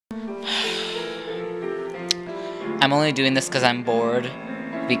I'm only doing this because I'm bored.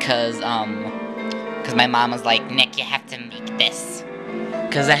 Because my mom was like, Nick, you have to make this.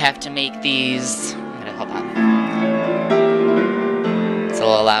 Because I have to make these. Hold on. It's a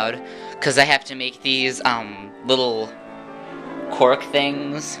little loud. Because I have to make these little cork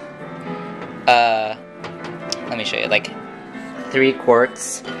things. Let me show you. Like 3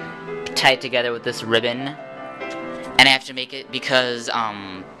 corks tied together with this ribbon. And I have to make it because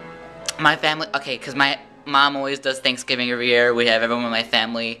my family. Okay, because my mom always does Thanksgiving every year. We have everyone in my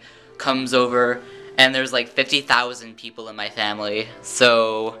family comes over, and there's like 50,000 people in my family,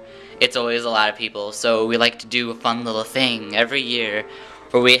 so it's always a lot of people. So we like to do a fun little thing every year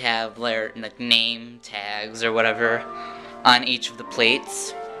where we have their like name tags or whatever on each of the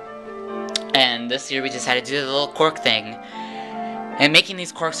plates. And this year we decided to do the little cork thing. And making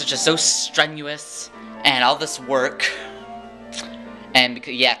these corks is just so strenuous and all this work. And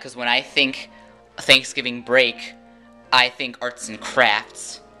because when I think Thanksgiving break, I think arts and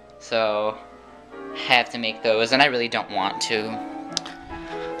crafts, so I have to make those, and I really don't want to,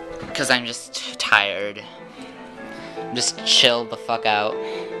 because I'm just tired. I'm just chilled the fuck out,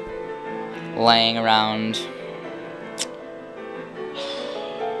 laying around.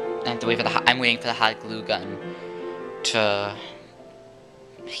 I have to wait for I'm waiting for the hot glue gun to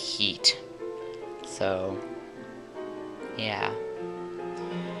heat, so yeah.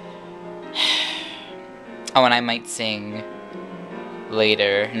 Oh, and I might sing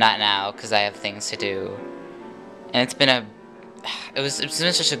later, not now, because I have things to do. And it's been it's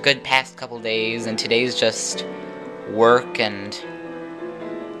been such a good past couple days, and today's just work, and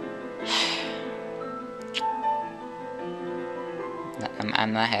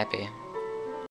I'm not happy.